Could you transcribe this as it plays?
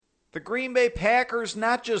The Green Bay Packers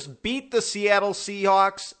not just beat the Seattle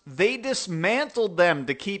Seahawks, they dismantled them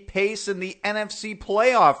to keep pace in the NFC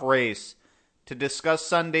playoff race. To discuss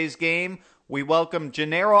Sunday's game, we welcome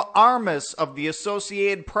Gennaro Armas of the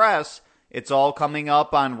Associated Press. It's all coming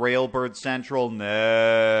up on Railbird Central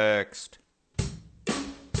next.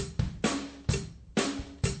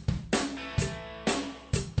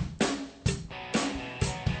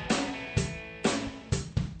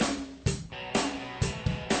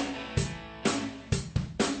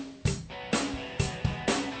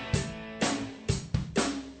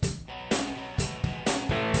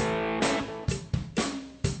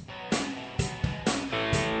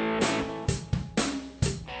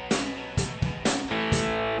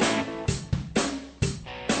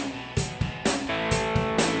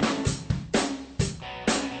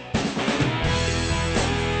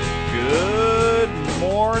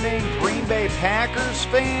 Packers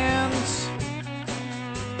fans,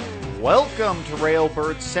 welcome to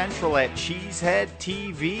Railbird Central at Cheesehead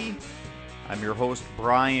TV. I'm your host,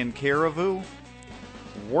 Brian Carriveau.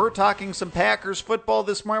 We're talking some Packers football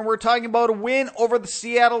this morning. We're talking about a win over the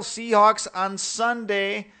Seattle Seahawks on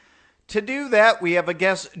Sunday. To do that, we have a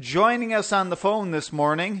guest joining us on the phone this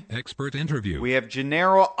morning. Expert interview. We have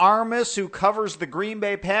Gennaro Armas, who covers the Green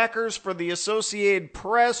Bay Packers for the Associated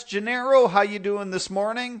Press. Gennaro, how you doing this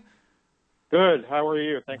morning? Good. How are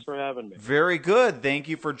you? Thanks for having me. Very good. Thank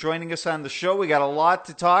you for joining us on the show. We got a lot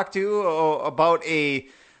to talk to about a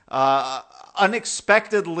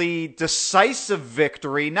unexpectedly decisive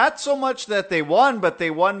victory. Not so much that they won, but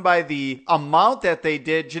they won by the amount that they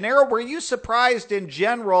did. Gennaro, were you surprised in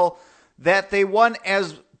general that they won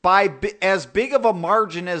as big of a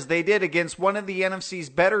margin as they did against one of the NFC's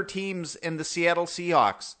better teams in the Seattle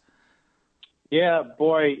Seahawks? Yeah,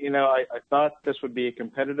 boy, I thought this would be a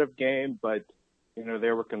competitive game, but,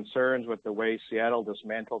 there were concerns with the way Seattle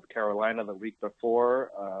dismantled Carolina the week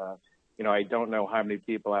before. I don't know how many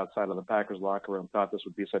people outside of the Packers locker room thought this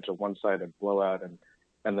would be such a one-sided blowout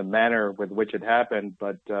and the manner with which it happened.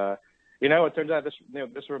 But, it turns out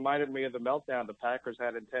this reminded me of the meltdown the Packers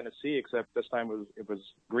had in Tennessee, except this time it was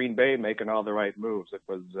Green Bay making all the right moves.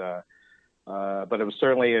 But it was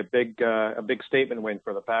certainly a big statement win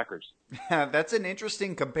for the Packers. That's an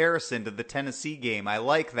interesting comparison to the Tennessee game. I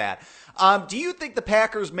like that. Do you think the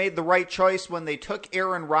Packers made the right choice when they took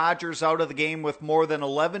Aaron Rodgers out of the game with more than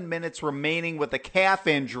 11 minutes remaining with a calf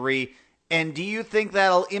injury? And do you think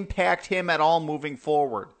that'll impact him at all moving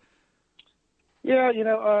forward? Yeah,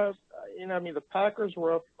 the Packers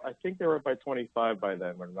were up. I think they were up by 25 by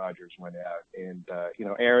then when Rodgers went out. And,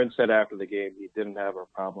 Aaron said after the game he didn't have a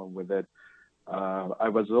problem with it. I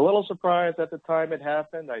was a little surprised at the time it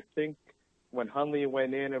happened. I think when Hundley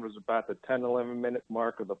went in, it was about the 10, 11-minute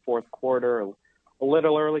mark of the fourth quarter, a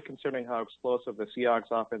little early considering how explosive the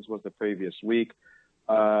Seahawks offense was the previous week.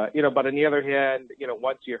 But on the other hand,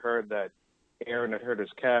 once you heard that Aaron had hurt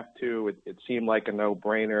his calf too, it seemed like a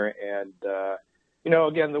no-brainer. And,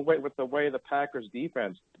 again, the way the Packers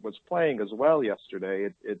defense was playing as well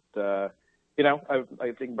yesterday,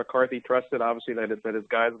 I think McCarthy trusted, obviously, that his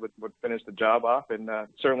guys would finish the job off, and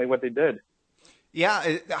certainly what they did.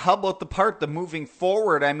 Yeah, how about the moving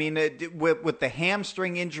forward? I mean, with the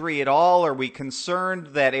hamstring injury at all, are we concerned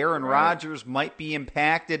that Aaron Rodgers might be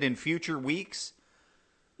impacted in future weeks?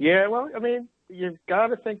 Yeah, well, I mean, you've got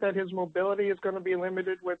to think that his mobility is going to be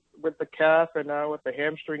limited with the calf and now with the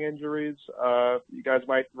hamstring injuries. You guys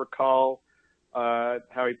might recall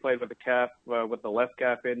how he played with the calf, with the left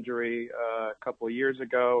calf injury a couple of years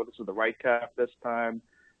ago. This is the right calf this time.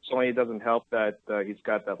 Certainly it doesn't help that he's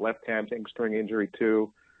got that left hamstring injury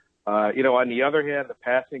too. On the other hand, the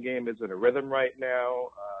passing game is in a rhythm right now.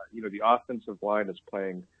 The offensive line is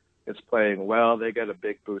playing well. They get a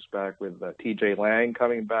big boost back with TJ Lang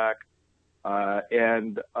coming back.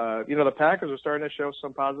 The Packers are starting to show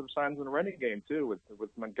some positive signs in the running game too with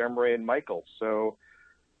Montgomery and Michael. So,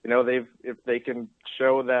 if they can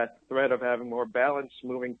show that threat of having more balance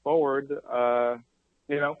moving forward,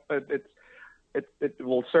 it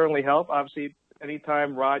will certainly help. Obviously,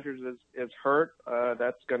 anytime Rodgers is hurt,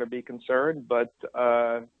 that's going to be concerned. But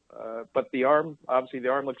the arm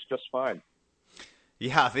looks just fine.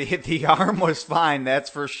 Yeah, the arm was fine, that's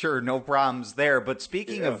for sure. No problems there. But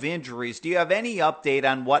speaking of injuries, do you have any update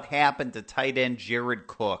on what happened to tight end Jared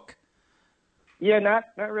Cook? Yeah, not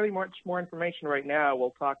really much more information right now.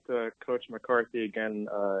 We'll talk to Coach McCarthy again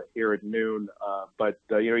here at noon. But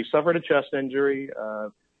he suffered a chest injury.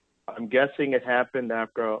 I'm guessing it happened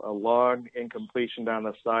after a long incompletion down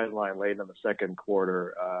the sideline late in the second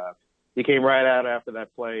quarter. He came right out after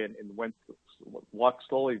that play and walked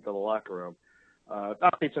slowly to the locker room.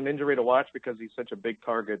 Obviously, it's an injury to watch because he's such a big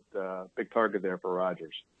target there for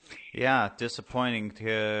Rodgers. Yeah, disappointing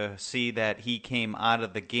to see that he came out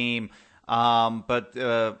of the game. But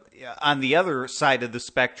on the other side of the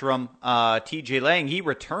spectrum, TJ Lang, he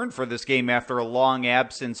returned for this game after a long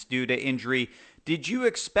absence due to injury. Did you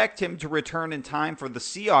expect him to return in time for the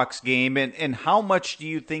Seahawks game, and how much do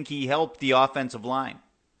you think he helped the offensive line?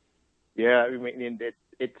 Yeah, I mean,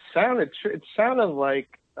 it sounded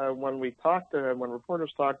like when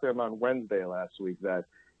reporters talked to him on Wednesday last week, that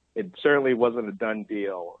it certainly wasn't a done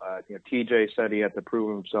deal. TJ said he had to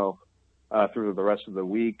prove himself through the rest of the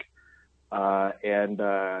week and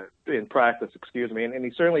in practice, and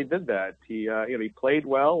he certainly did that. He played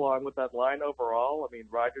well along with that line overall. I mean,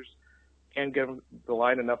 Rodgers can't give the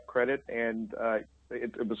line enough credit, and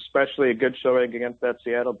it was especially a good showing against that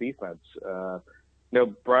Seattle defense.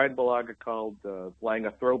 Brian Bulaga called Lang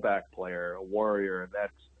a throwback player, a warrior, and I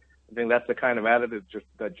think that's the kind of attitude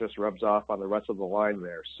that just rubs off on the rest of the line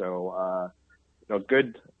there. So,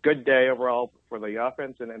 good day overall for the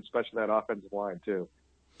offense and especially that offensive line too.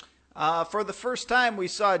 For the first time, we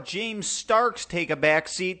saw James Starks take a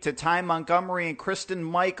backseat to Ty Montgomery and Christine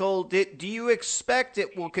Michael. Do you expect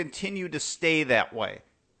it will continue to stay that way?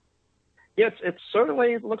 Yes, it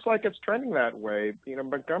certainly looks like it's trending that way.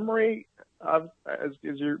 Montgomery, as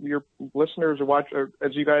your listeners watch, or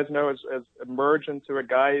as you guys know, has emerged into a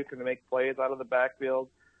guy who can make plays out of the backfield,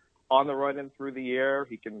 on the run and through the air.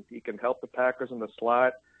 He can help the Packers in the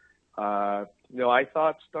slot. I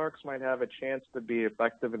thought Starks might have a chance to be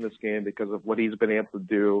effective in this game because of what he's been able to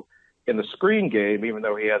do in the screen game, even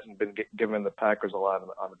though he hasn't been given the Packers a lot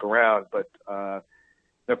on the ground. But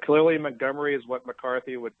clearly Montgomery is what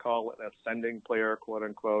McCarthy would call an ascending player, quote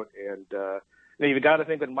unquote. And you've got to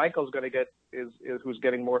think that Michael's going to get who's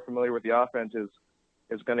getting more familiar with the offense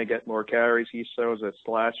is going to get more carries. He shows a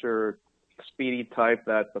slasher, speedy type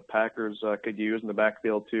that the Packers could use in the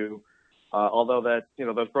backfield too. Although that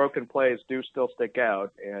those broken plays do still stick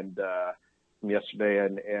out, and from yesterday,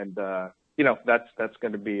 and that's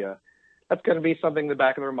going to be something in the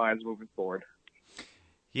back of their minds moving forward.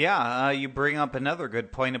 Yeah, you bring up another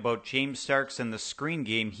good point about James Starks in the screen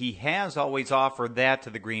game. He has always offered that to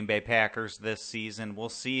the Green Bay Packers this season. We'll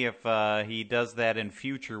see if he does that in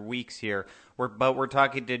future weeks here. But we're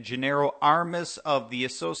talking to Gennaro Armas of the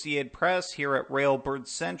Associated Press here at Railbird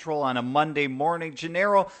Central on a Monday morning.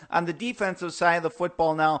 Gennaro, on the defensive side of the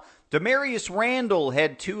football now, Demarius Randall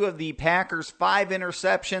had 2 of the Packers' 5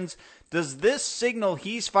 interceptions. Does this signal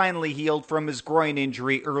he's finally healed from his groin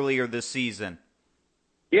injury earlier this season?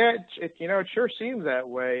 Yeah, it sure seems that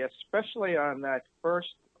way, especially on that first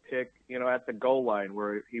pick, at the goal line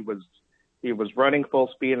where he was running full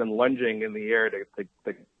speed and lunging in the air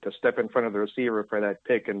to step in front of the receiver for that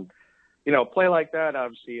pick. And, a play like that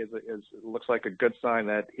obviously looks like a good sign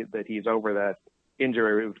that he's over that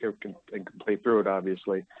injury and can play through it,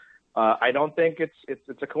 obviously. I don't think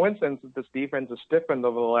it's a coincidence that this defense has stiffened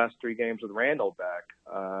over the last 3 games with Randall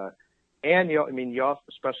back. And,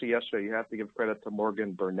 especially yesterday, you have to give credit to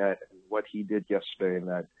Morgan Burnett and what he did yesterday in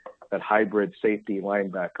that hybrid safety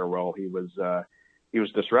linebacker role. He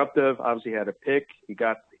was disruptive. Obviously, had a pick. He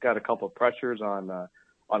got a couple of pressures on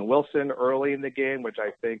Wilson early in the game, which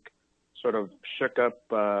I think sort of shook up,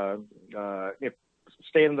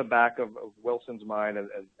 stayed in the back of Wilson's mind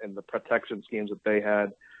and the protection schemes that they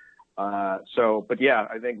had. But yeah,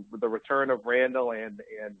 I think the return of Randall and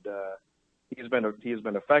he's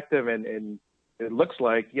been effective, and it looks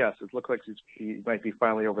like he might be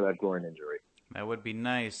finally over that groin injury. That would be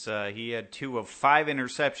nice. He had 2 of 5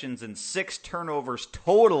 interceptions and 6 turnovers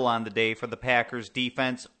total on the day for the Packers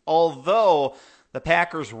defense, although the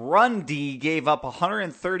Packers run D gave up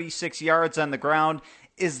 136 yards on the ground.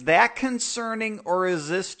 Is that concerning, or is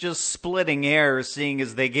this just splitting hairs, seeing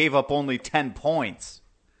as they gave up only 10 points?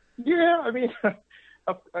 Yeah, I mean,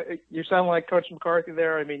 you sound like Coach McCarthy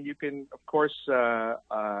there. I mean, you can, of course,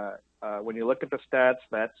 when you look at the stats,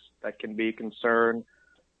 that can be a concern.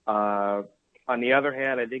 On the other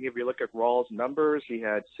hand, I think if you look at Rawls' numbers, he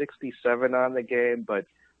had 67 on the game, but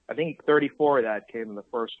I think 34 of that came in the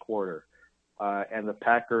first quarter. And the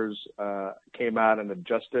Packers came out and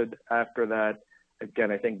adjusted after that.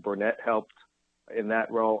 Again, I think Burnett helped in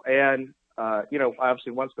that role. And,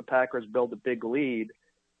 obviously once the Packers build a big lead,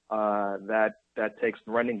 that takes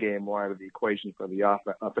the running game more out of the equation for the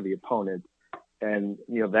opponent. And,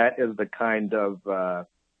 that is the kind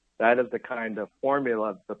of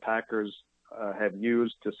formula the Packers have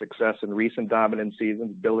used to success in recent dominant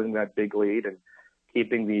seasons, building that big lead and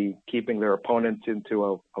keeping their opponents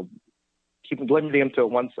into limiting them to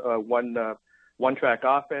a one track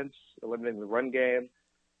offense, limiting the run game.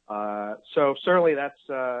 So certainly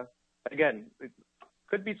that's, again, it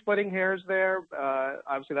could be splitting hairs there.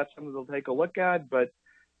 Obviously that's something they'll take a look at, but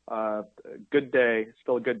good day,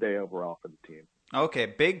 still a good day overall for the team. Okay,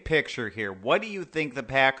 big picture here. What do you think the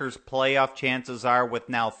Packers' playoff chances are with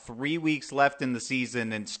now 3 weeks left in the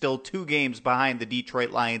season and still 2 games behind the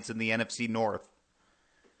Detroit Lions in the NFC North?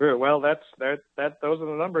 Sure. Well, those are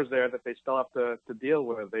the numbers there that they still have to deal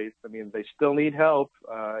with. They still need help.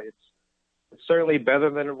 It's certainly better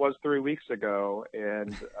than it was 3 weeks ago,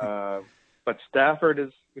 and but Stafford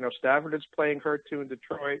is playing hurt too in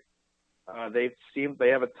Detroit. They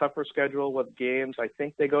have a tougher schedule with games. I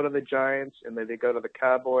think they go to the Giants and then they go to the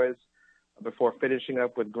Cowboys before finishing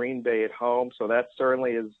up with Green Bay at home. So that is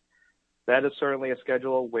certainly a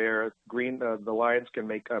schedule where the Lions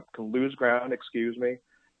can lose ground.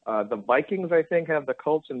 The Vikings, I think, have the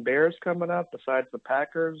Colts and Bears coming up besides the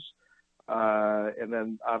Packers, and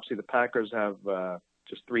then obviously the Packers have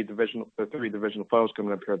just three divisional foes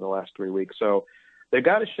coming up here the last 3 weeks. So they've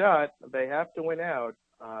got a shot. They have to win out.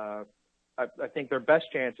 I think their best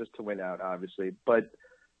chance is to win out, obviously. But,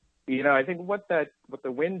 I think what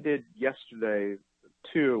the win did yesterday,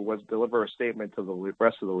 too, was deliver a statement to the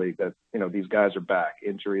rest of the league that, these guys are back,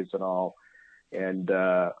 injuries and all. And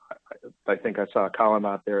I think I saw a column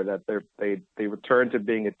out there that they returned to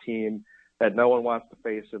being a team that no one wants to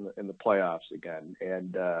face in the playoffs again.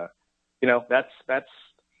 And, that's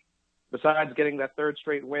besides getting that third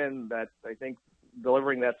straight win, that I think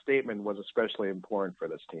delivering that statement was especially important for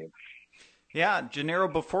this team. Yeah, Gennaro,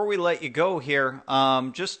 before we let you go here,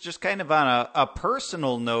 just kind of on a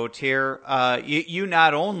personal note here, you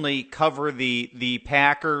not only cover the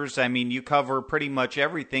Packers, I mean, you cover pretty much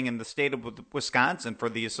everything in the state of Wisconsin for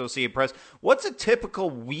the Associated Press. What's a typical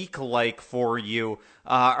week like for you?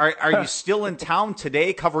 Are you still in town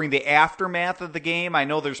today covering the aftermath of the game? I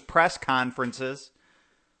know there's press conferences.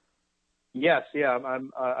 Yes, yeah,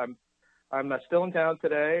 I'm still in town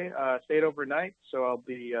today. Stayed overnight, so I'll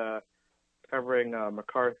be covering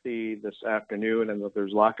McCarthy this afternoon, and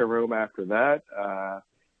there's locker room after that.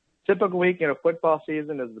 Typical week, football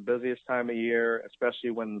season is the busiest time of year, especially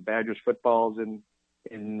when the Badgers football's in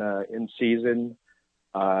season.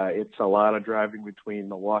 It's a lot of driving between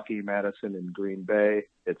Milwaukee, Madison, and Green Bay.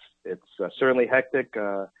 It's certainly hectic.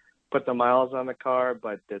 Put the miles on the car,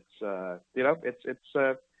 but it's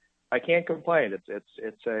I can't complain.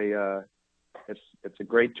 It's a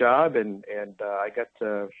great job, and I get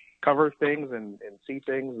to cover things and see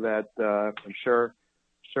things that I'm sure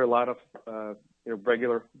a lot of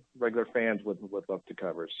regular fans would love to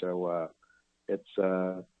cover. So it's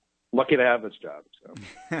lucky to have this job. So.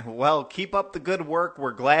 Well, keep up the good work.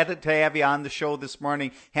 We're glad to have you on the show this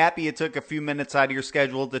morning. Happy you took a few minutes out of your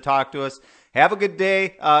schedule to talk to us. Have a good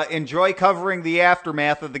day. Enjoy covering the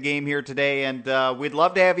aftermath of the game here today, and we'd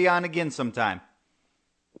love to have you on again sometime.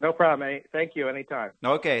 No problem. Thank you. Anytime.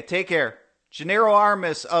 Okay, take care. Gennaro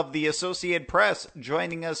Armas of the Associated Press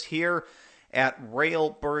joining us here at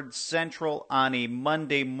Railbird Central on a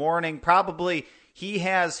Monday morning. Probably he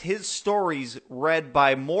has his stories read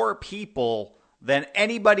by more people than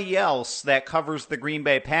anybody else that covers the Green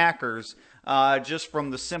Bay Packers, just from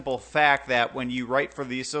the simple fact that when you write for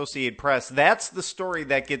the Associated Press, that's the story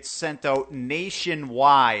that gets sent out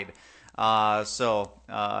nationwide. I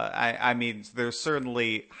mean, there's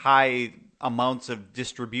certainly high amounts of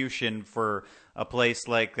distribution for a place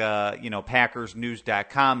like,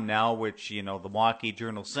 PackersNews.com now, which, the Milwaukee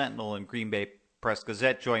Journal-Sentinel and Green Bay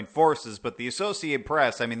Press-Gazette join forces. But the Associated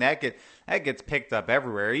Press, I mean, that gets picked up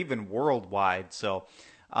everywhere, even worldwide. So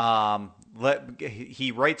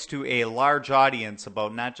he writes to a large audience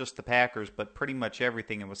about not just the Packers, but pretty much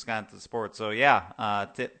everything in Wisconsin sports. So,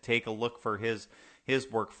 take a look for his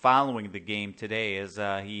work following the game today as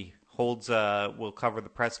he will cover the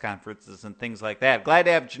press conferences and things like that. Glad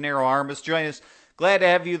to have Gennaro Armas join us. Glad to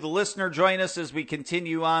have you, the listener, join us as we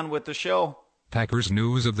continue on with the show. Packers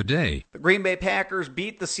news of the day. The Green Bay Packers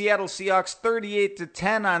beat the Seattle Seahawks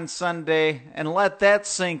 38-10 on Sunday, and let that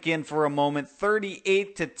sink in for a moment.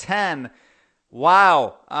 38-10.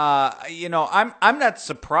 Wow. I'm not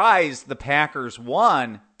surprised the Packers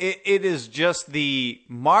won. It is just the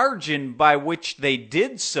margin by which they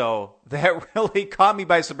did so that really caught me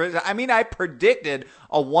by surprise. I mean, I predicted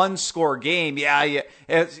a one-score game. Yeah,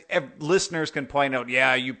 as listeners can point out,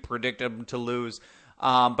 you predicted them to lose.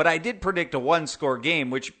 But I did predict a one-score game,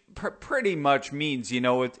 which pretty much means,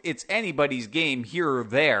 it's anybody's game here or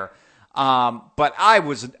there. But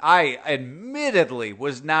I admittedly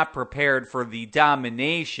was not prepared for the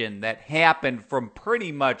domination that happened from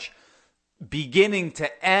pretty much beginning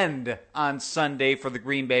to end on Sunday for the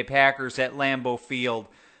Green Bay Packers at Lambeau Field.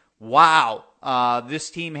 Wow.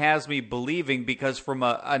 this team has me believing, because from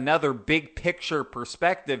another big picture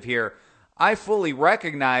perspective here, I fully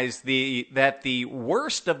recognize that the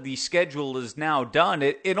worst of the schedule is now done.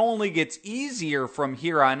 It only gets easier from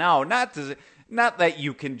here on out. Not that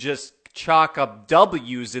you can just chalk up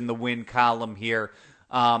W's in the win column here.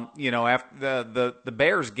 After the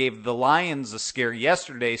Bears gave the Lions a scare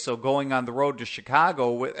yesterday, so going on the road to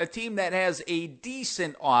Chicago with a team that has a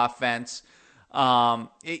decent offense,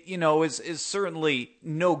 is certainly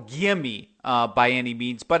no gimme by any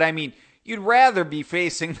means. But I mean, you'd rather be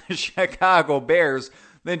facing the Chicago Bears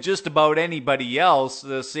than just about anybody else,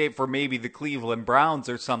 save for maybe the Cleveland Browns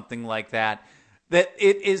or something like that. That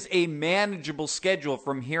it is a manageable schedule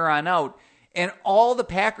from here on out, and all the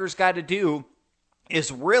Packers got to do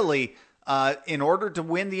is really, in order to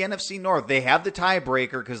win the NFC North, they have the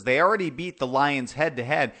tiebreaker because they already beat the Lions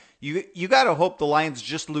head-to-head. You got to hope the Lions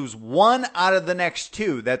just lose one out of the next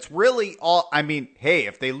two. That's really all. I mean, hey,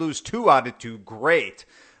 if they lose 2 out of 2, great.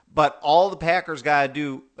 But all the Packers got to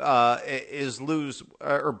do is lose,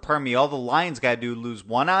 all the Lions got to do lose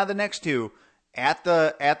 1 out of the next 2 at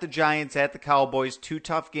the Giants, at the Cowboys. 2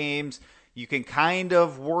 tough games. You can kind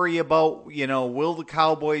of worry about, will the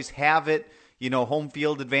Cowboys have it? Home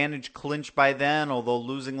field advantage clinched by then, although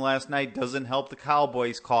losing last night doesn't help the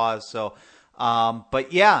Cowboys' cause. So,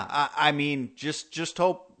 but yeah, I mean, just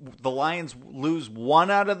hope the Lions lose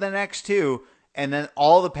 1 out of the next 2, and then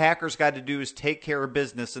all the Packers got to do is take care of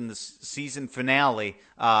business in the season finale.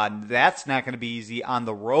 That's not going to be easy on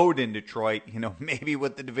the road in Detroit. Maybe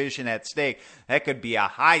with the division at stake, that could be a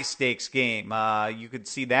high stakes game. You could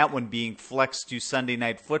see that one being flexed to Sunday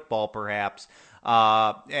Night Football, perhaps.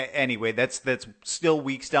 Anyway, that's still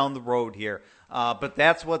weeks down the road here. But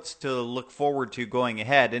that's what's to look forward to going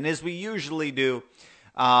ahead. And as we usually do,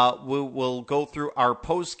 we'll go through our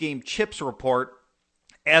post-game chips report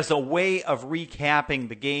as a way of recapping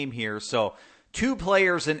the game here. So 2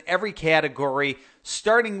 players in every category,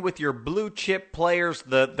 starting with your blue chip players,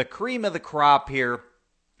 the cream of the crop here.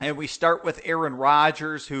 And we start with Aaron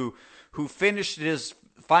Rodgers, who finished his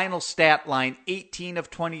final stat line, 18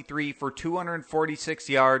 of 23 for 246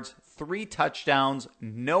 yards, 3 touchdowns,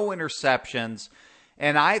 no interceptions.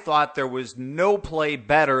 And I thought there was no play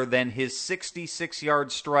better than his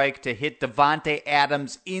 66-yard strike to hit Davante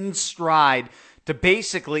Adams in stride to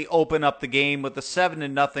basically open up the game with a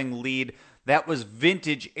 7-0 lead. That was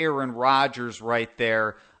vintage Aaron Rodgers right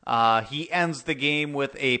there. He ends the game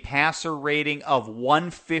with a passer rating of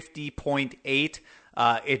 150.8.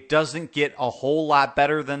 It doesn't get a whole lot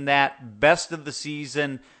better than that. Best of the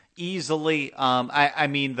season, easily. I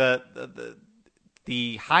mean, the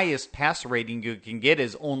highest passer rating you can get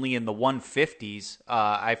is only in the 150s.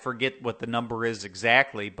 I forget what the number is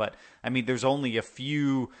exactly, but I mean, there's only a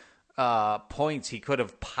few points he could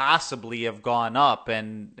have possibly have gone up,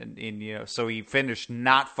 and so he finished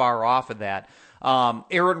not far off of that.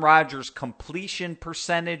 Aaron Rodgers' completion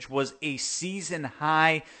percentage was a season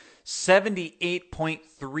high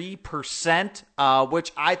 78.3%,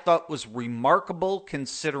 which I thought was remarkable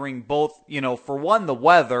considering both, for one, the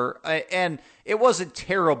weather, and it wasn't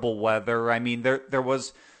terrible weather. I mean, there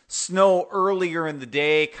was snow earlier in the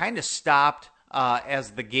day, kind of stopped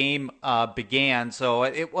as the game began, so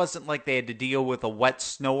it wasn't like they had to deal with a wet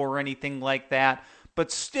snow or anything like that.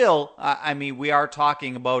 But still, I mean, we are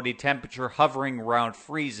talking about a temperature hovering around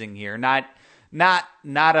freezing here, not a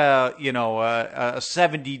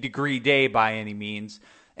 70-degree day by any means.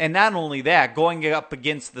 And not only that, going up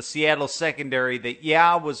against the Seattle secondary that,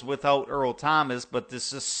 was without Earl Thomas, but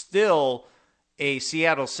this is still a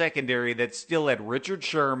Seattle secondary that still had Richard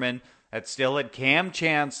Sherman, that still had Cam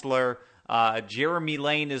Chancellor. Jeremy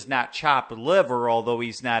Lane is not chopped liver, although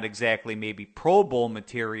he's not exactly maybe Pro Bowl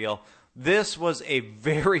material. This was a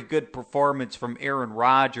very good performance from Aaron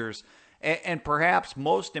Rodgers. And perhaps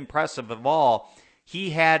most impressive of all,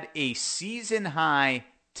 he had a season-high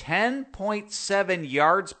 10.7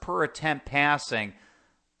 yards per attempt passing.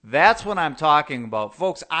 That's what I'm talking about.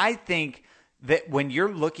 Folks, I think that when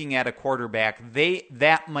you're looking at a quarterback,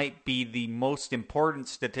 that might be the most important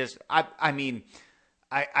statistic.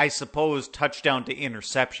 I suppose touchdown to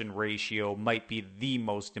interception ratio might be the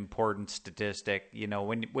most important statistic.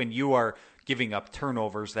 When you are giving up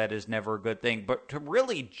turnovers, that is never a good thing. But to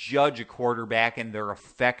really judge a quarterback and their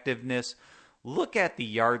effectiveness, look at the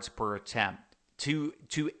yards per attempt. To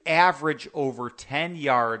average over 10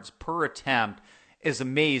 yards per attempt is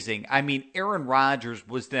amazing. I mean, Aaron Rodgers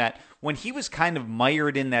was that when he was kind of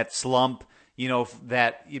mired in that slump,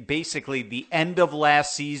 that basically the end of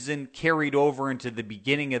last season carried over into the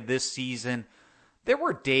beginning of this season. There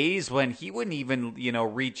were days when he wouldn't even,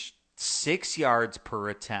 reach 6 yards per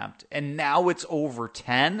attempt, and now it's over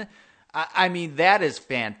 10. I mean, that is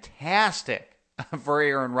fantastic for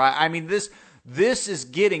Aaron Rodgers. I mean, this is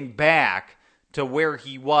getting back to where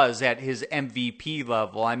he was at his MVP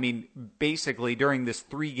level. I mean, basically during this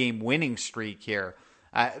 3-game winning streak here.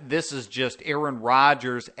 This is just Aaron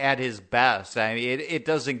Rodgers at his best. I mean, it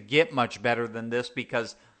doesn't get much better than this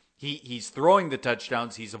because he's throwing the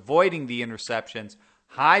touchdowns, he's avoiding the interceptions,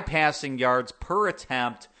 high passing yards per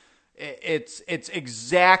attempt. It's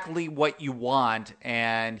exactly what you want,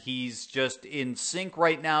 and he's just in sync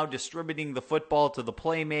right now, distributing the football to the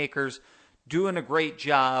playmakers, doing a great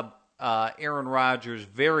job. Aaron Rodgers,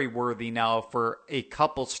 very worthy now for a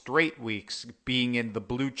couple straight weeks being in the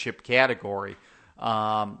blue chip category.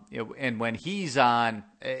 And when he's on,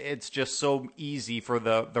 it's just so easy for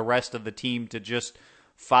the rest of the team to just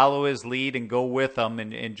follow his lead and go with him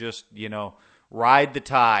and just, ride the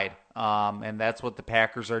tide. And that's what the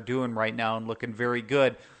Packers are doing right now and looking very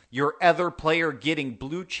good. Your other player getting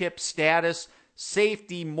blue chip status,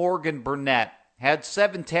 safety Morgan Burnett, had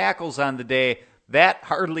 7 tackles on the day. That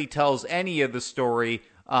hardly tells any of the story.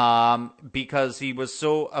 Because he was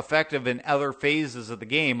so effective in other phases of the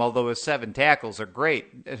game, although his 7 tackles are great,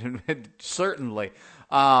 certainly.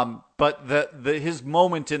 But his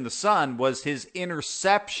moment in the sun was his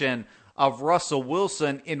interception of Russell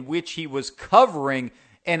Wilson, in which he was covering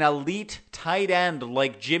an elite tight end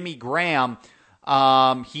like Jimmy Graham.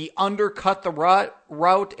 He undercut the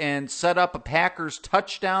route and set up a Packers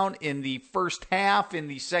touchdown in the first half, in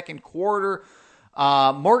the second quarter.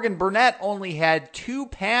 Morgan Burnett only had 2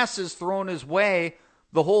 passes thrown his way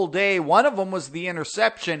the whole day. One of them was the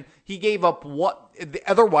interception. He gave up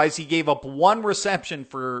otherwise he gave up 1 reception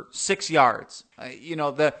for 6 yards.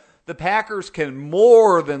 The Packers can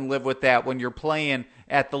more than live with that when you're playing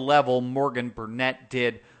at the level Morgan Burnett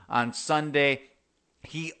did on Sunday.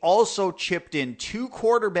 He also chipped in 2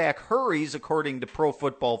 quarterback hurries, according to Pro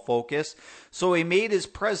Football Focus, so he made his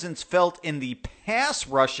presence felt in the pass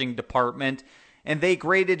rushing department, and they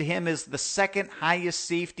graded him as the 2nd highest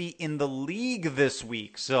safety in the league this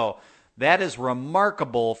week. So that is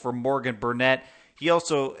remarkable for Morgan Burnett. He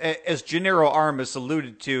also, as Gennaro Armas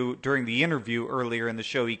alluded to during the interview earlier in the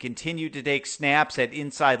show, he continued to take snaps at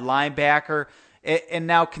inside linebacker. And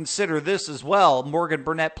now consider this as well. Morgan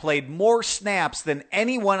Burnett played more snaps than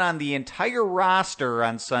anyone on the entire roster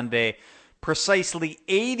on Sunday, precisely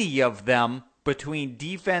 80 of them between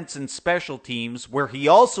defense and special teams, where he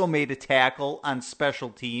also made a tackle on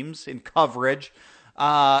special teams in coverage.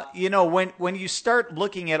 When you start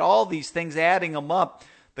looking at all these things, adding them up,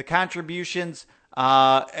 the contributions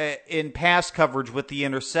in pass coverage with the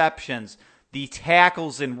interceptions, the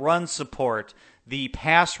tackles in run support, the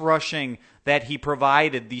pass rushing that he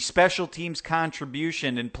provided, the special teams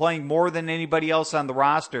contribution, and playing more than anybody else on the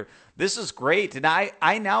roster. This is great. And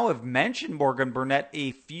I now have mentioned Morgan Burnett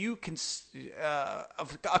a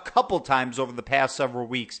couple times over the past several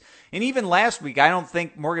weeks. And even last week, I don't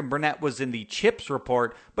think Morgan Burnett was in the Chips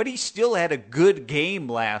report, but he still had a good game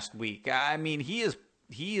last week. I mean, he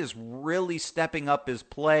is really stepping up his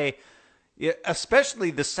play, especially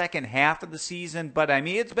the second half of the season. But, I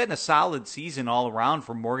mean, it's been a solid season all around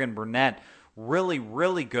for Morgan Burnett. Really,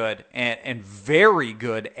 really good and very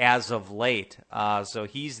good as of late. So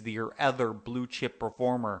he's your other blue chip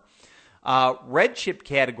performer. Red chip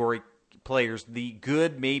category players, the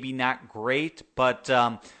good, maybe not great, but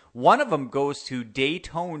one of them goes to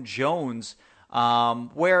Dayton Jones,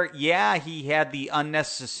 where, he had the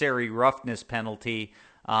unnecessary roughness penalty,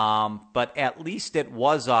 but at least it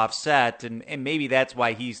was offset, and maybe that's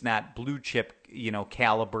why he's not blue chip,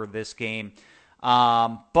 caliber this game.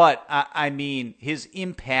 But I mean, his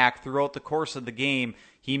impact throughout the course of the game,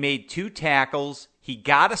 he made 2 tackles, he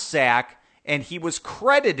got a sack, and he was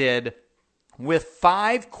credited with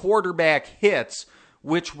 5 quarterback hits,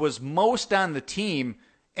 which was most on the team.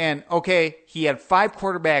 And okay, he had 5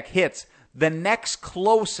 quarterback hits. The next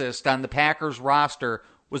closest on the Packers roster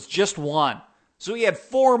was just 1. So he had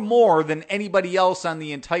 4 more than anybody else on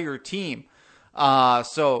the entire team.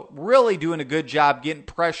 So really doing a good job getting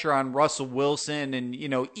pressure on Russell Wilson. And,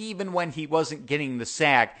 even when he wasn't getting the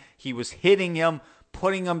sack, he was hitting him,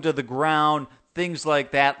 putting him to the ground, things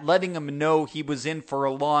like that, letting him know he was in for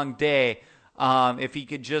a long day. If he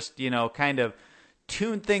could just, kind of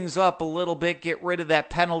tune things up a little bit, get rid of that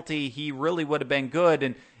penalty, he really would have been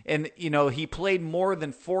good. And he played more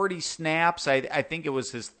than 40 snaps. I think it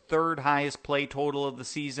was his 3rd highest play total of the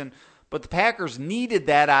season. But the Packers needed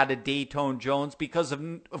that out of Dayton Jones because,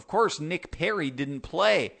 of course, Nick Perry didn't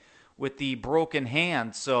play with the broken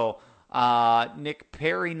hand. So Nick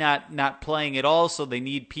Perry not playing at all, so they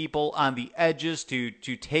need people on the edges to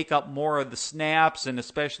take up more of the snaps, and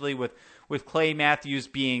especially with Clay Matthews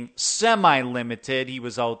being semi-limited, he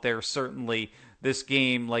was out there certainly this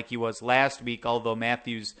game like he was last week, although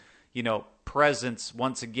Matthews, presence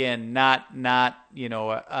once again, not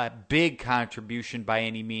a big contribution by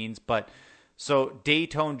any means, but so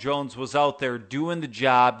Datone Jones was out there doing the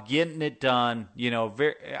job, getting it done.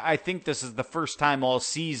 I think this is the first time all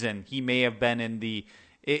season he may have been in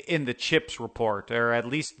the chips report, or at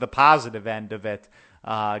least the positive end of it,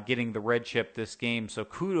 getting the red chip this game. So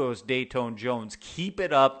kudos, Datone Jones. Keep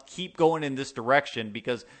it up. Keep going in this direction,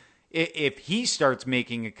 because if he starts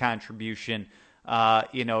making a contribution,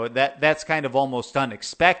 that's kind of almost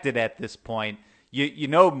unexpected at this point.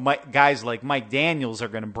 Guys like Mike Daniels are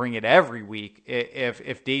going to bring it every week.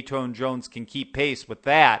 If Datone Jones can keep pace with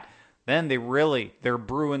that, then they're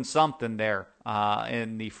brewing something there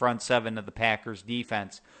in the front seven of the Packers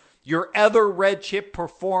defense. Your other red chip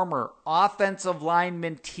performer, offensive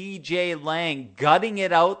lineman T.J. Lang, gutting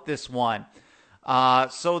it out this one.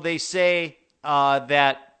 So they say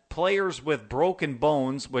that players with broken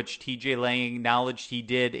bones, which T.J. Lang acknowledged he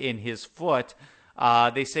did in his foot,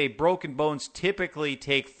 they say broken bones typically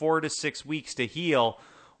take 4 to 6 weeks to heal.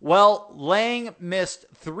 Well, Lang missed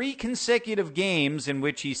 3 consecutive games in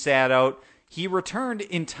which he sat out. He returned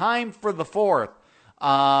in time for the 4th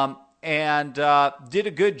and did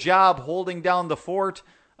a good job holding down the fort.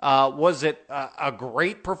 Was it a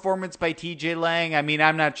great performance by TJ Lang? I mean,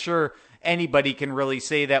 I'm not sure anybody can really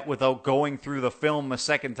say that without going through the film a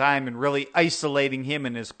second time and really isolating him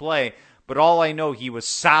in his play. But all I know, he was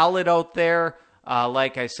solid out there.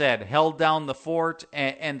 Like I said, held down the fort,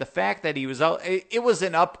 and the fact that he was out, it was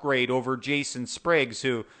an upgrade over Jason Spriggs,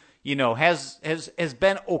 who, has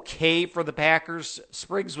been okay for the Packers.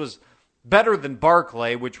 Spriggs was better than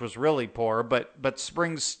Barclay, which was really poor, but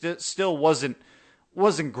Spriggs still wasn't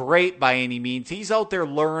great by any means. He's out there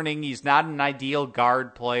learning. He's not an ideal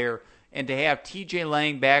guard player, and to have TJ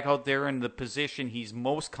Lang back out there in the position he's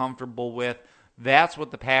most comfortable with, that's what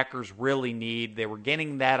the Packers really need. They were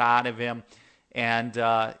getting that out of him. And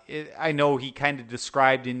I know he kind of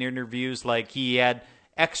described in interviews like he had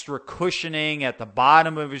extra cushioning at the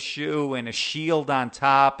bottom of his shoe and a shield on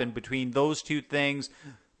top. And between those two things,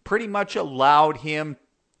 pretty much allowed him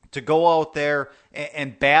to go out there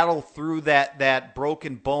and battle through that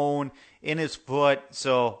broken bone in his foot.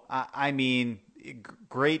 So, I mean,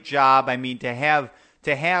 great job. I mean, to have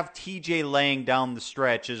TJ Lang down the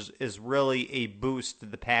stretch is really a boost to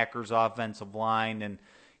the Packers offensive line. And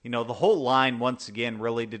the whole line, once again,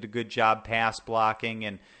 really did a good job pass blocking,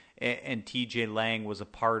 and TJ Lang was a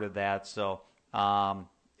part of that. So, a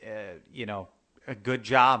good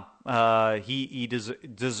job. He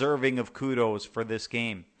deserving of kudos for this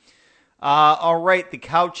game. All right, the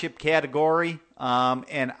cow chip category.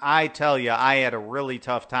 And I tell you, I had a really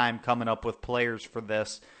tough time coming up with players for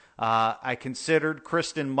this. I considered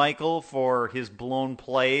Christine Michael for his blown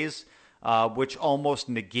plays, which almost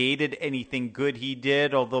negated anything good he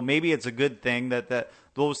did, although maybe it's a good thing that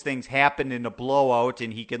those things happen in a blowout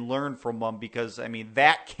and he can learn from them, because, I mean,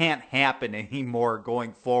 that can't happen anymore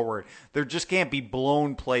going forward. There just can't be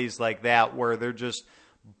blown plays like that where they're just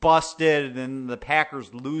busted and the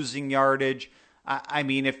Packers losing yardage. I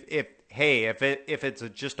mean, if it's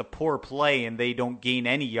just a poor play and they don't gain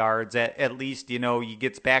any yards, at least, he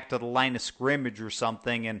gets back to the line of scrimmage or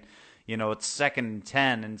something, and it's 2nd and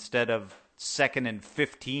 10 instead of 2nd and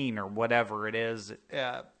 15 or whatever it is.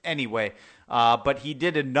 Anyway, but he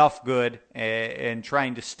did enough good in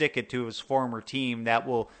trying to stick it to his former team that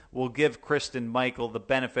will give Christine Michael the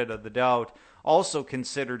benefit of the doubt. Also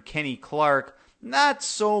considered Kenny Clark, not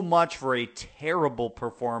so much for a terrible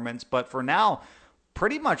performance, but for now,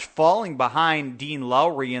 pretty much falling behind Dean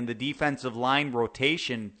Lowry in the defensive line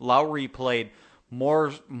rotation. Lowry played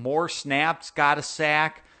more snaps, got a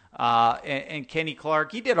sack. And Kenny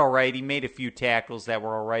Clark, he did all right. He made a few tackles that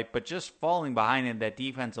were all right, but just falling behind in that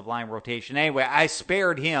defensive line rotation. Anyway, I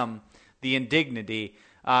spared him the indignity.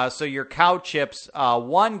 So your cow chips,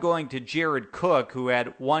 one going to Jared Cook, who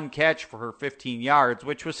had 1 catch for her 15 yards,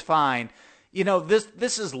 which was fine.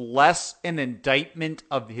 This is less an indictment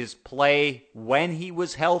of his play when he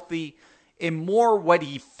was healthy and more what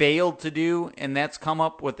he failed to do, and that's come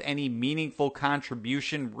up with any meaningful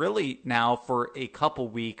contribution really now for a couple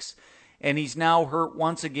weeks. And he's now hurt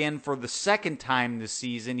once again for the 2nd time this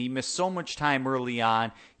season. He missed so much time early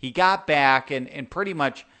on. He got back and pretty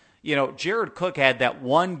much, Jared Cook had that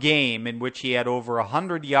one game in which he had over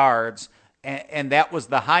 100 yards, and that was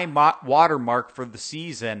the high watermark for the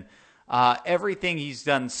season. Everything he's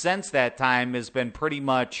done since that time has been pretty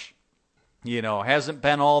much hasn't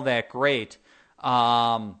been all that great.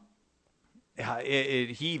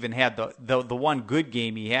 He even had the one good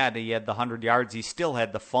game he had. He had the 100 yards. He still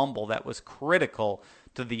had the fumble that was critical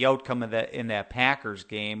to the outcome of that in that Packers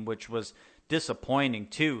game, which was disappointing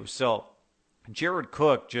too. So Jared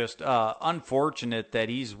Cook, just unfortunate that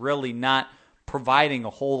he's really not providing a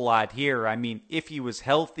whole lot here. I mean, if he was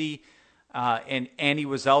healthy and he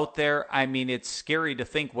was out there, I mean, it's scary to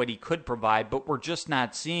think what he could provide, but we're just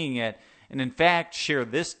not seeing it. And in fact, share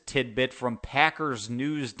this tidbit from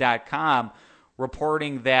PackersNews.com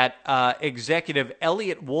reporting that executive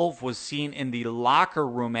Elliott Wolf was seen in the locker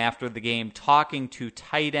room after the game talking to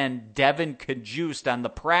tight end Devin Cajuste on the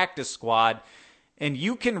practice squad. And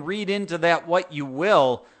you can read into that what you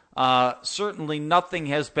will. Certainly nothing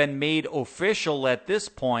has been made official at this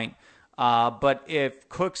point. But if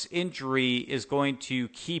Cook's injury is going to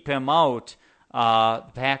keep him out, the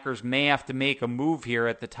Packers may have to make a move here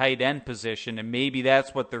at the tight end position, and maybe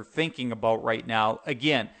that's what they're thinking about right now.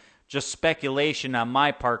 Again, just speculation on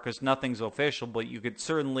my part because nothing's official, but you could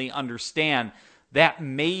certainly understand that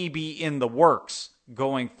may be in the works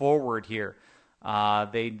going forward here.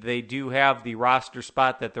 They do have the roster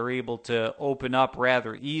spot that they're able to open up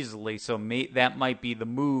rather easily, so that might be the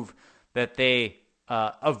move that they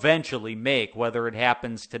eventually make, whether it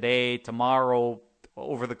happens today, tomorrow,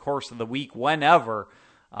 over the course of the week, whenever.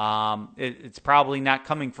 It's probably not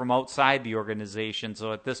coming from outside the organization,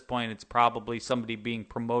 so at this point it's probably somebody being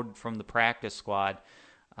promoted from the practice squad.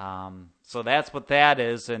 So that's what that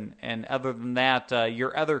is, and other than that,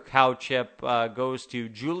 your other cow chip goes to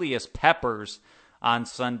Julius Peppers on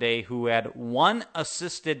Sunday, who had one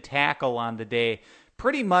assisted tackle on the day.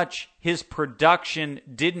 Pretty much his production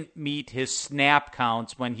didn't meet his snap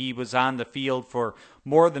counts when he was on the field for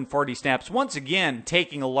more than 40 snaps. Once again,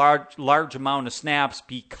 taking a large amount of snaps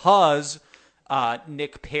because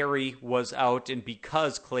Nick Perry was out and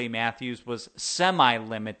because Clay Matthews was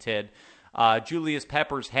semi-limited. Julius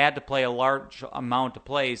Peppers had to play a large amount of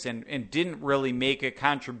plays and didn't really make a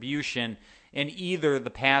contribution in either the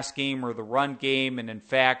pass game or the run game. And in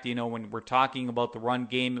fact, when we're talking about the run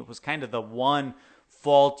game, it was kind of the one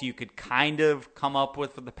fault you could kind of come up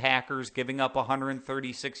with for the Packers, giving up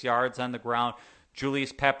 136 yards on the ground.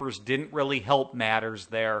 Julius Peppers didn't really help matters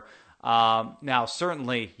there. Now,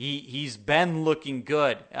 certainly, he's been looking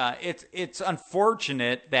good. It's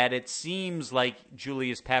unfortunate that it seems like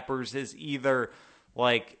Julius Peppers is either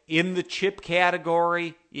like in the chip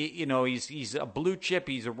category, he's a blue chip,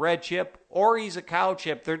 he's a red chip, or he's a cow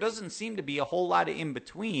chip. There doesn't seem to be a whole lot of in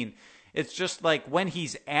between. It's just like when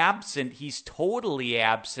he's absent, he's totally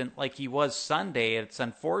absent like he was Sunday. It's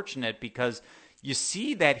unfortunate because you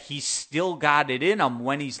see that he's still got it in him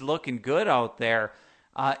when he's looking good out there.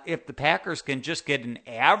 If the Packers can just get an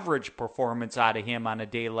average performance out of him on a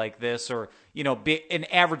day like this, or, an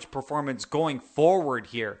average performance going forward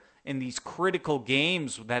here in these critical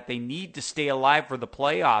games that they need to stay alive for the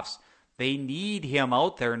playoffs, they need him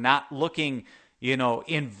out there not looking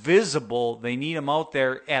invisible. They need him out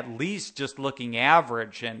there at least just looking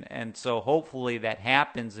average. And so hopefully that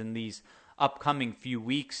happens in these upcoming few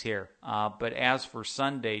weeks here. But as for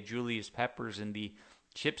Sunday, Julius Peppers in the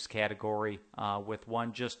chips category with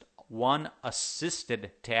one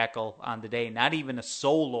assisted tackle on the day, not even a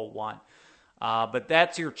solo one. But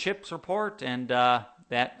that's your chips report, and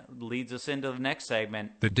that leads us into the next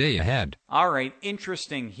segment. The day ahead. All right,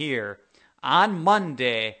 interesting here. On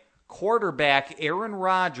Monday, quarterback Aaron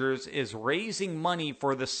Rodgers is raising money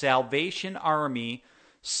for the Salvation Army,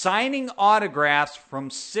 signing autographs from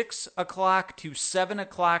 6 o'clock to 7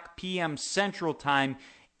 o'clock p.m. Central Time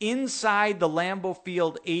inside the Lambeau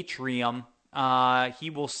Field atrium. He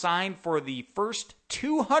will sign for the first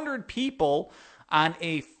 200 people on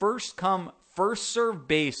a first-come, first-served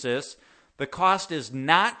basis. The cost is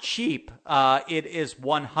not cheap. It is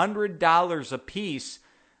 $100 a piece.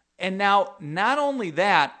 And now, not only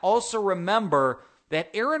that, also remember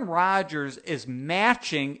that Aaron Rodgers is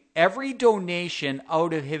matching every donation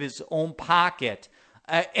out of his own pocket.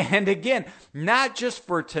 And again, not just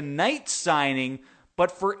for tonight's signing,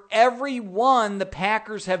 but for every one the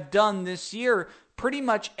Packers have done this year. Pretty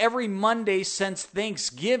much every Monday since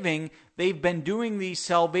Thanksgiving, they've been doing these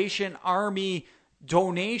Salvation Army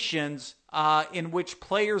donations in which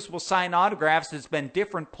players will sign autographs. It's been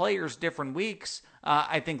different players, different weeks.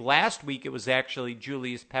 I think last week it was actually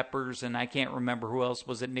Julius Peppers, and I can't remember who else.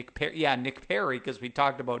 Was it Nick Perry? Yeah, Nick Perry, because we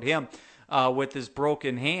talked about him with his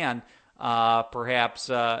broken hand, perhaps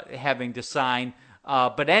having to sign.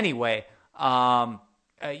 But anyway,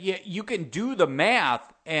 you can do the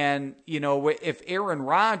math, and if Aaron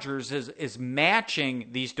Rodgers is matching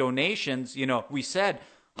these donations, we said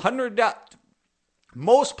 $100.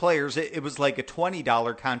 Most players, it was like a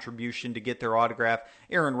 $20 contribution to get their autograph.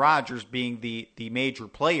 Aaron Rodgers being the major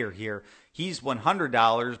player here, he's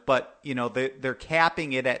 $100, but they're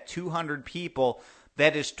capping it at 200 people.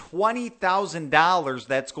 That is $20,000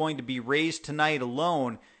 that's going to be raised tonight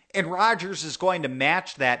alone, and Rodgers is going to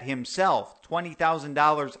match that himself,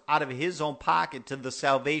 $20,000 out of his own pocket to the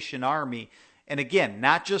Salvation Army. And again,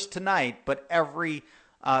 not just tonight, but every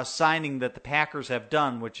signing that the Packers have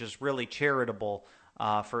done, which is really charitable.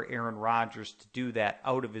 For Aaron Rodgers to do that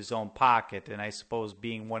out of his own pocket. And I suppose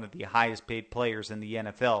being one of the highest paid players in the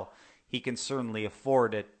NFL, he can certainly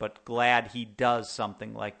afford it, but glad he does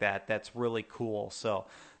something like that. That's really cool. So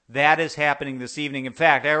that is happening this evening. In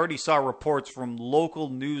fact, I already saw reports from local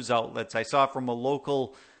news outlets. I saw from a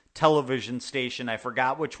local television station. I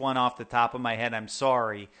forgot which one off the top of my head. I'm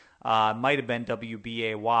sorry. Might have been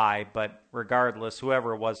WBAY, but regardless,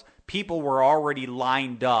 whoever it was, people were already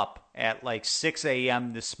lined up at like 6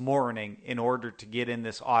 a.m. this morning in order to get in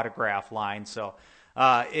this autograph line. So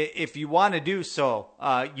if you want to do so,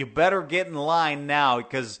 you better get in line now,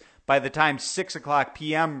 because by the time 6 o'clock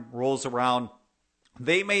p.m. rolls around,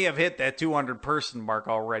 they may have hit that 200-person mark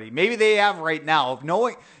already. Maybe they have right now.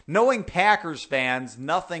 Knowing Packers fans,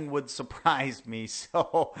 nothing would surprise me.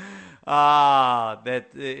 So that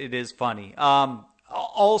it is funny.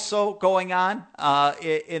 Also going on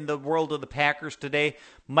in the world of the Packers today,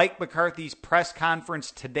 Mike McCarthy's press conference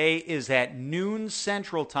today is at noon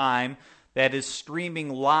Central Time. That is streaming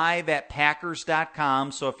live at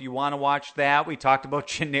Packers.com. So if you want to watch that, we talked about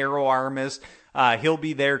Gennaro Armas. He'll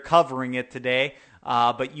be there covering it today.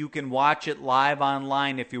 But you can watch it live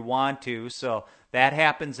online if you want to. So that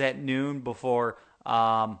happens at noon before,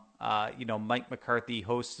 Mike McCarthy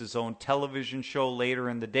hosts his own television show later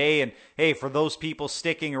in the day. And hey, for those people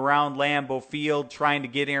sticking around Lambeau Field trying to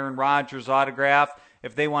get Aaron Rodgers' autograph,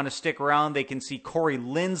 if they want to stick around, they can see Corey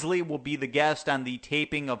Linsley will be the guest on the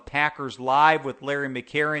taping of Packers Live with Larry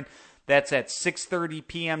McCarron. That's at 6:30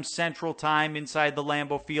 p.m. Central Time inside the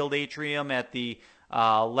Lambeau Field atrium at the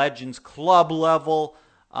Legends Club level.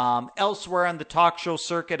 Elsewhere on the talk show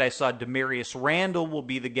circuit, I saw Demarius Randall will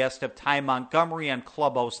be the guest of Ty Montgomery on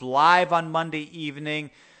Clubhouse Live on Monday evening.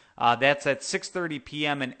 That's at 6:30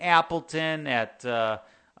 p.m. in Appleton at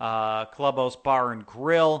Clubhouse Bar and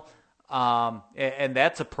Grill. And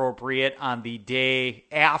that's appropriate on the day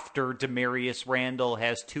after Demarius Randall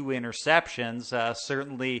has 2 interceptions.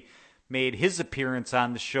 Certainly made his appearance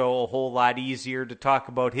on the show a whole lot easier to talk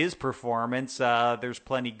about his performance. There's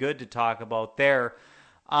plenty good to talk about there.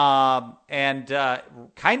 And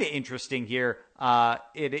kind of interesting here,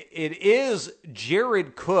 it is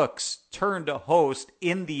Jared Cook's turn to host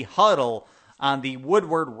In the Huddle on the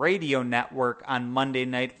Woodward Radio Network on Monday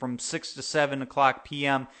night from 6 to 7 o'clock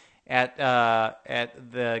p.m. at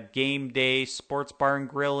the Game Day Sports Bar and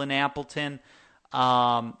Grill in Appleton.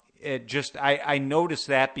 I noticed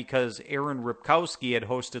that because Aaron Ripkowski had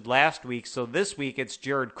hosted last week, so this week it's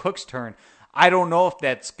Jared Cook's turn. I don't know if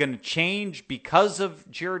that's going to change because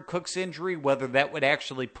of Jared Cook's injury, whether that would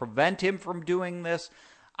actually prevent him from doing this.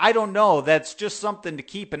 I don't know. That's just something to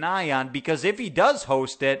keep an eye on, because if he does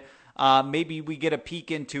host it, maybe we get a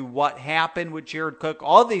peek into what happened with Jared Cook.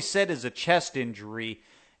 All they said is a chest injury,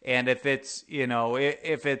 and if it's going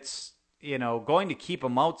to keep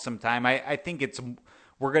him out sometime, I think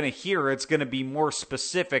we're going to hear it's going to be more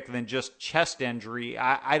specific than just chest injury.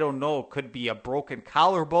 I don't know. It could be a broken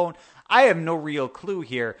collarbone. I have no real clue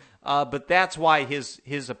here, but that's why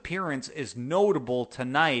his appearance is notable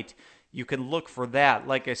tonight. You can look for that.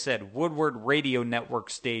 Like I said, Woodward Radio Network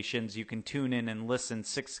stations. You can tune in and listen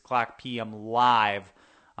 6 o'clock p.m. live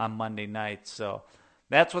on Monday night. So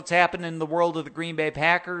that's what's happening in the world of the Green Bay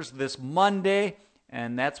Packers this Monday.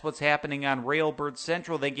 And that's what's happening on Railbird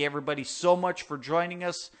Central. Thank you, everybody, so much for joining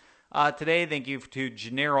us today. Thank you to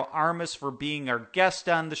Gennaro Armas for being our guest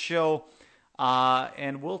on the show.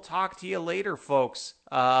 And we'll talk to you later, folks.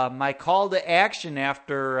 My call to action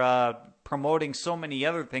after promoting so many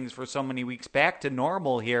other things for so many weeks, back to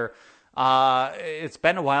normal here. It's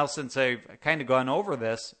been a while since I've kind of gone over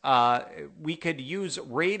this. We could use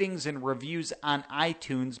ratings and reviews on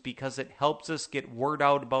iTunes because it helps us get word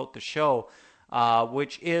out about the show.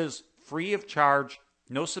 Which is free of charge,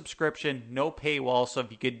 no subscription, no paywall. So if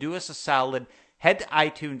you could do us a solid, head to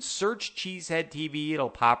iTunes, search Cheesehead TV. It'll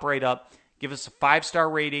pop right up. Give us a 5-star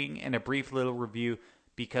rating and a brief little review,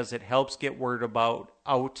 because it helps get word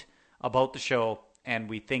out about the show. And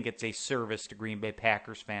we think it's a service to Green Bay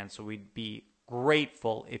Packers fans. So we'd be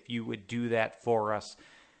grateful if you would do that for us.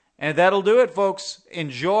 And that'll do it, folks.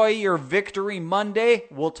 Enjoy your Victory Monday.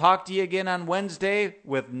 We'll talk to you again on Wednesday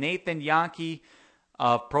with Nathan Yonke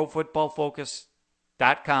of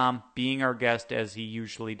ProFootballFocus.com, being our guest as he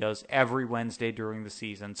usually does every Wednesday during the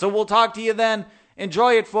season. So we'll talk to you then.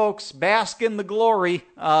 Enjoy it, folks. Bask in the glory.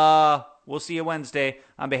 We'll see you Wednesday.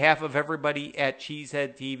 On behalf of everybody at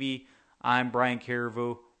Cheesehead TV, I'm Brian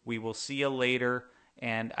Carriveau. We will see you later.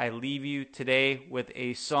 And I leave you today with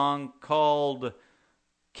a song called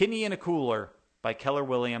Kidney in a Cooler by Keller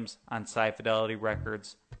Williams on Sci Fidelity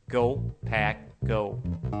Records. Go, Pack, go.